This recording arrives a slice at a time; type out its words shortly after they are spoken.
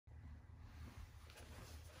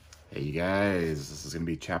Hey you guys, this is going to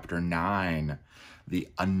be chapter 9, The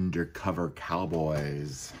Undercover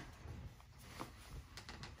Cowboys.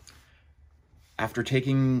 After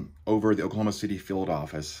taking over the Oklahoma City field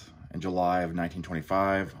office in July of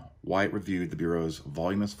 1925, White reviewed the Bureau's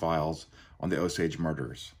voluminous files on the Osage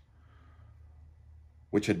murders,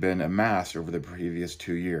 which had been amassed over the previous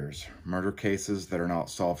 2 years. Murder cases that are not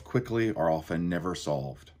solved quickly are often never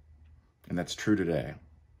solved. And that's true today.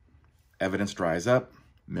 Evidence dries up,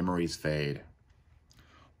 memories fade.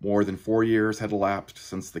 More than 4 years had elapsed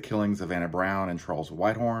since the killings of Anna Brown and Charles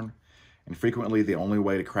Whitehorn, and frequently the only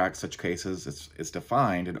way to crack such cases is to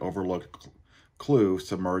find an overlooked clue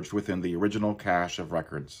submerged within the original cache of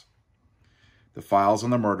records. The files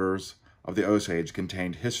on the murders of the Osage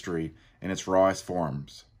contained history in its rawest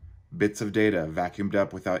forms, bits of data vacuumed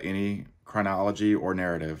up without any chronology or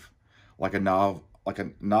narrative, like a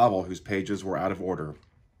novel whose pages were out of order.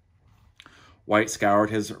 White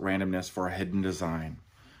scoured his randomness for a hidden design,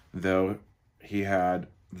 though he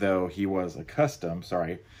was accustomed,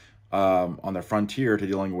 on the frontier to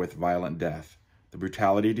dealing with violent death. The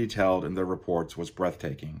brutality detailed in the reports was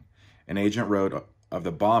breathtaking. An agent wrote of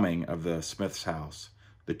the bombing of the Smith's house.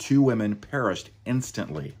 The 2 women perished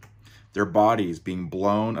instantly, their bodies being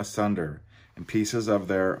blown asunder and pieces of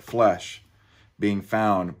their flesh being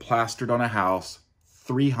found plastered on a house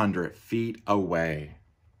 300 feet away.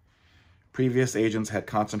 Previous agents had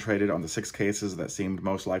concentrated on the 6 cases that seemed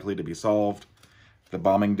most likely to be solved: the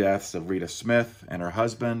bombing deaths of Rita Smith and her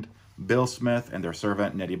husband, Bill Smith and their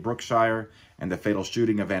servant Nettie Brookshire, and the fatal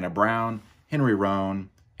shooting of Anna Brown, Henry Roan,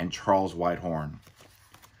 and Charles Whitehorn.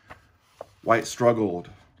 White struggled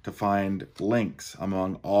to find links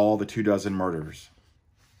among all the 24 murders,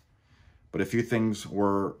 but a few things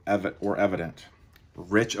were evident.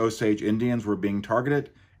 Rich Osage Indians were being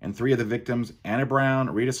targeted, and 3 of the victims, Anna Brown,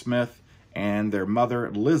 Rita Smith, and their mother,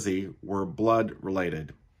 Lizzie, were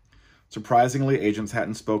blood-related. Surprisingly, agents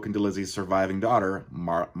hadn't spoken to Lizzie's surviving daughter,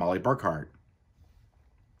 Molly Burkhart.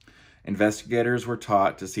 Investigators were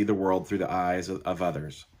taught to see the world through the eyes of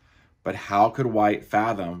others. But how could White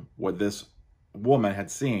fathom what this woman had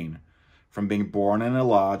seen, from being born in a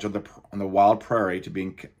lodge on the wild prairie to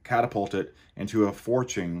being catapulted into a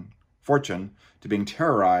fortune to being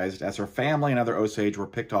terrorized as her family and other Osage were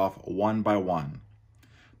picked off one by one?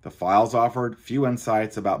 The files offered few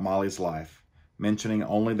insights about Molly's life, mentioning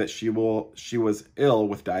only that she was ill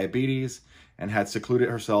with diabetes and had secluded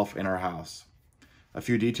herself in her house. A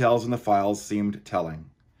few details in the files seemed telling.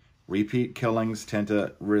 Repeat killers tend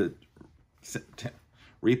to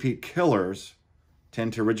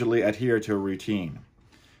rigidly adhere to a routine.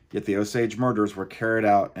 Yet the Osage murders were carried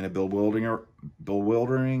out in a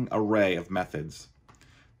bewildering array of methods.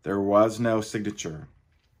 There was no signature.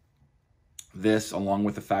 This, along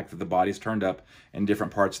with the fact that the bodies turned up in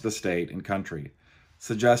different parts of the state and country,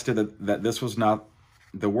 suggested that this was not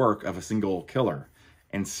the work of a single killer.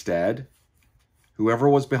 Instead, whoever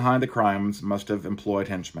was behind the crimes must have employed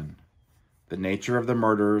henchmen. The nature of the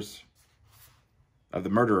murderers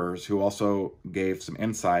who also gave some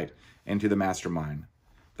insight into the mastermind.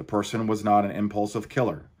 The person was not an impulsive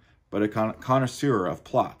killer, but a connoisseur of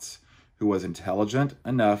plots, who was intelligent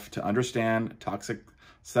enough to understand toxic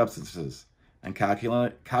substances and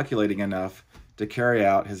calculating enough to carry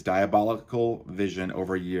out his diabolical vision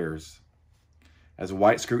over years. As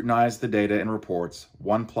White scrutinized the data and reports,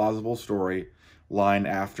 one plausible story line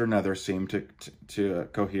after another seemed to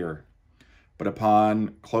cohere. But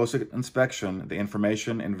upon close inspection, the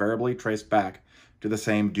information invariably traced back to the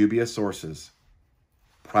same dubious sources: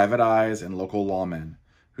 private eyes and local lawmen,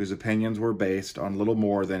 whose opinions were based on little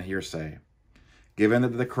more than hearsay. Given that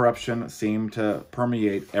the corruption seemed to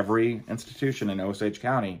permeate every institution in Osage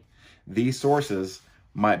County, these sources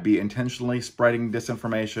might be intentionally spreading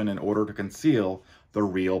disinformation in order to conceal the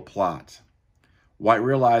real plot. White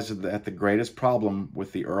realized that the greatest problem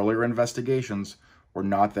with the earlier investigations were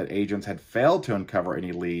not that agents had failed to uncover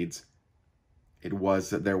any leads. It was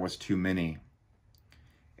that there was too many.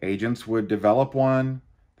 Agents would develop one,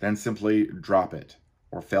 then simply drop it,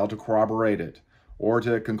 or fail to corroborate it, or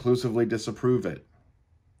to conclusively disprove it.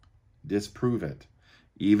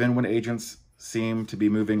 Even when agents seemed to be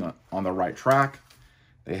moving on the right track,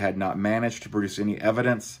 they had not managed to produce any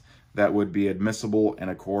evidence that would be admissible in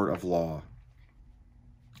a court of law.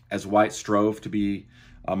 As White strove to be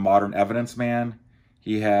a modern evidence man,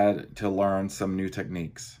 he had to learn some new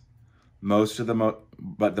techniques. But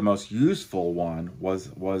the most useful one was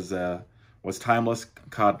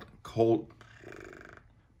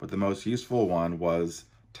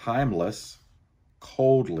timeless,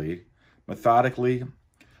 coldly, methodically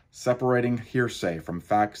separating hearsay from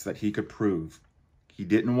facts that he could prove. He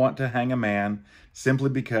didn't want to hang a man simply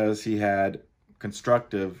because he had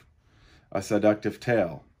a seductive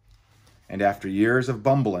tale. And after years of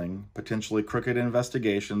bumbling, potentially crooked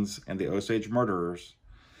investigations into the Osage murderers,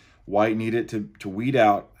 White needed to weed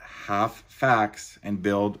out half facts and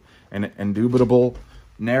build an indubitable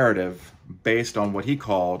narrative based on what he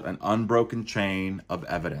called an unbroken chain of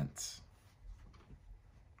evidence.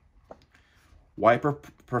 White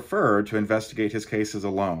preferred to investigate his cases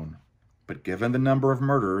alone, but given the number of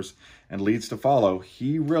murders and leads to follow,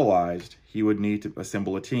 he realized he would need to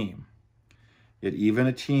assemble a team. Yet even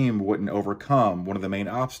a team wouldn't overcome one of the main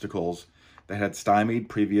obstacles that had stymied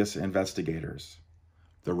previous investigators: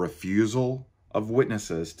 the refusal of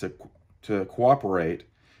witnesses to cooperate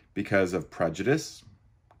because of prejudice,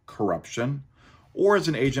 corruption, or, as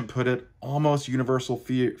an agent put it, almost universal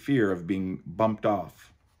fear of being bumped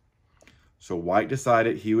off. So White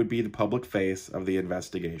decided he would be the public face of the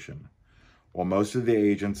investigation, while most of the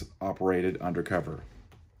agents operated undercover.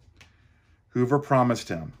 Hoover promised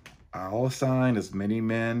him, "I'll assign as many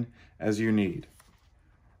men as you need."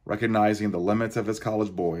 Recognizing the limits of his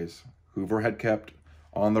college boys, Hoover had kept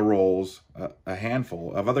on the rolls a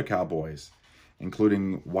handful of other cowboys,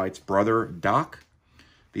 including White's brother, Doc.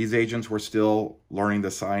 These agents were still learning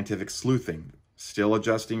the scientific sleuthing, still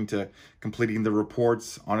adjusting to completing the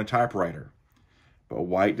reports on a typewriter. But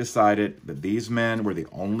White decided that these men were the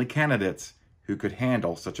only candidates who could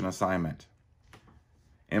handle such an assignment.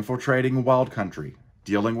 Infiltrating wild country,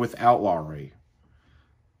 dealing with outlawry,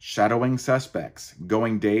 shadowing suspects,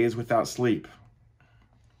 going days without sleep,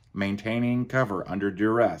 maintaining cover under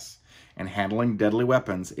duress, and handling deadly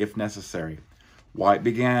weapons if necessary. White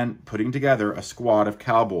began putting together a squad of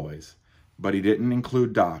cowboys, but he didn't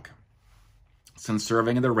include Doc. Since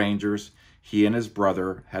serving in the Rangers, he and his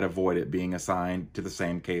brother had avoided being assigned to the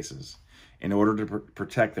same cases in order to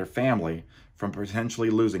protect their family from potentially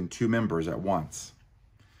losing two members at once.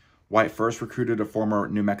 White first recruited a former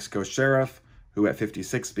New Mexico sheriff, who at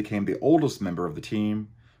 56 became the oldest member of the team.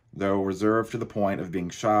 Though reserved to the point of being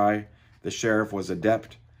shy, the sheriff was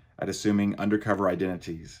adept at assuming undercover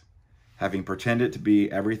identities, having pretended to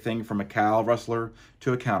be everything from a cow rustler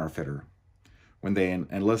to a counterfeiter. When they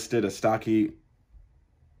enlisted a stocky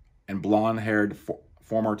and blonde-haired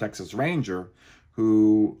former Texas Ranger,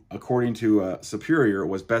 who, according to a superior,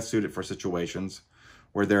 was best suited for situations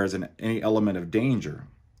where there is any element of danger.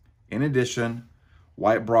 In addition,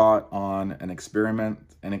 White brought on an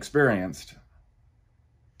experienced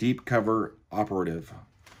deep cover operative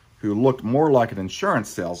who looked more like an insurance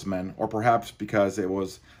salesman, or perhaps because it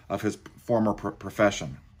was of his former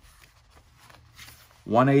profession.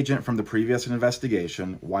 One agent from the previous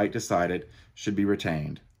investigation White decided should be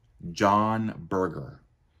retained: John Berger.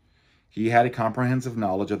 He had a comprehensive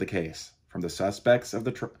knowledge of the case, from the suspects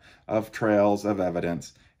of trails of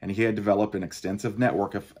evidence, and he had developed an extensive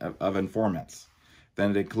network of informants.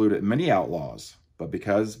 Then it included many outlaws, but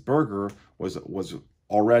because Berger was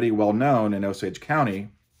already well known in Osage County,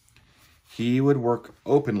 he would work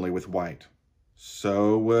openly with White.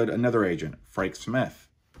 So would another agent, Frank Smith,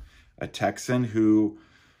 a Texan who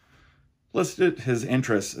listed his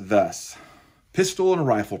interests thus: pistol and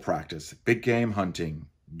rifle practice, big game hunting,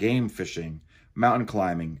 game fishing, mountain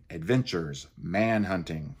climbing, adventures,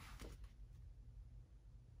 manhunting.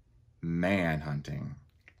 Manhunting.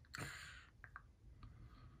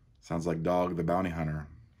 Sounds like Dog the Bounty Hunter.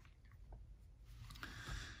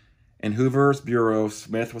 In Hoover's bureau,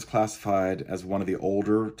 Smith was classified as one of the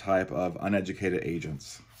older type of uneducated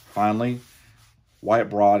agents. Finally, White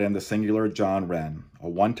brought in the singular John Wren, a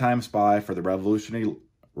one-time spy for the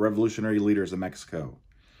revolutionary leaders of Mexico.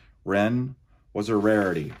 Wren was a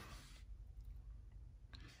rarity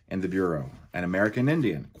in the bureau, an American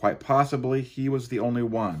Indian. Quite possibly, he was the only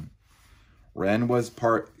one. Wren was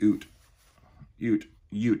part Ute,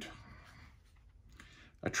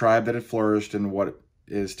 a tribe that had flourished in what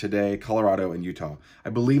is today Colorado and Utah. I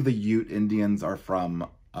believe the Ute Indians are from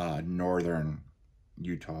northern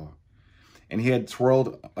Utah. And he had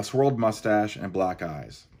a swirled mustache and black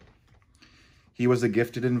eyes. He was a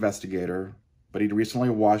gifted investigator, but he'd recently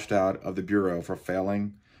washed out of the bureau for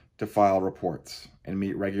failing to file reports and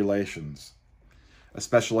meet regulations. A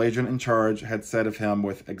special agent in charge had said of him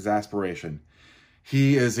with exasperation,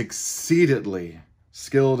 "He is exceedingly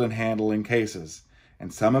skilled in handling cases,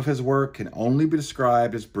 and some of his work can only be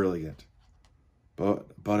described as brilliant. But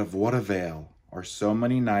of what avail are so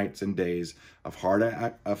many nights and days of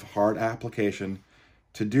hard application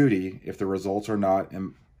to duty if the results are not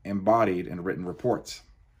embodied in written reports?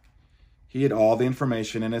 He had all the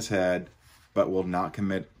information in his head, but will not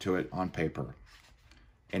commit to it on paper."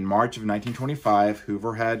 In March of 1925,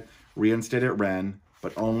 Hoover had reinstated Wren,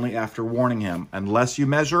 but only after warning him, unless you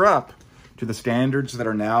measure up to the standards that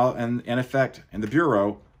are now in effect in the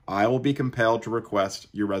Bureau, I will be compelled to request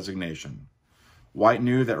your resignation. White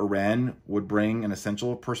knew that Wren would bring an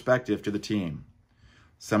essential perspective to the team.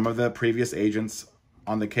 Some of the previous agents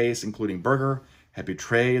on the case, including Berger, had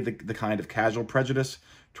betrayed the kind of casual prejudice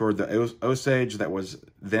toward the Osage that was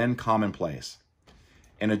then commonplace.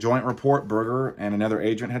 In a joint report, Berger and another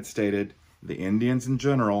agent had stated, the Indians in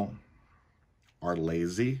general are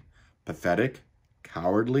lazy, pathetic,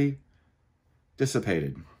 cowardly,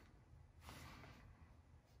 dissipated.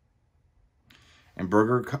 And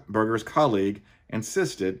Berger's colleague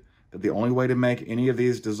insisted that the only way to make any of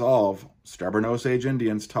these dissolve stubborn Osage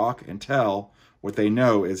Indians talk and tell what they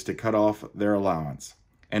know is to cut off their allowance,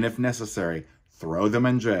 and if necessary, throw them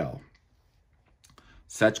in jail.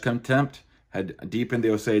 Such contempt had deepened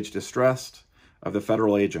the Osage distrust of the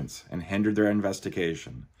federal agents and hindered their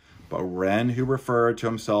investigation. But Wren, who referred to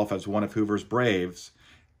himself as one of Hoover's braves,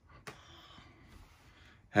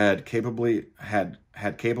 had capably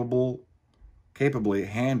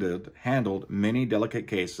handled many delicate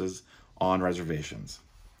cases on reservations.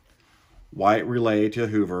 White relayed to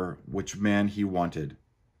Hoover which men he wanted,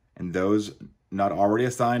 and those not already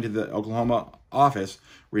assigned to the Oklahoma office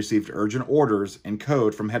received urgent orders in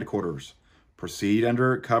code from headquarters. Proceed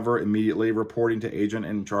under cover, immediately reporting to agent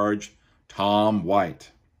in charge, Tom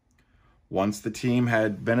White. Once the team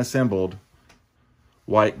had been assembled,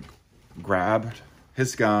 White grabbed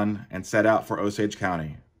his gun and set out for Osage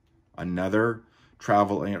County, another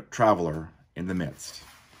traveler in the midst.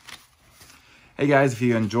 Hey guys, if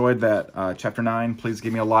you enjoyed that chapter 9, please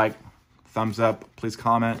give me a like, thumbs up, please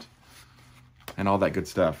comment, and all that good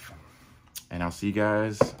stuff. And I'll see you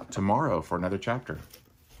guys tomorrow for another chapter.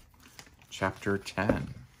 Chapter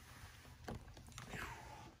 10.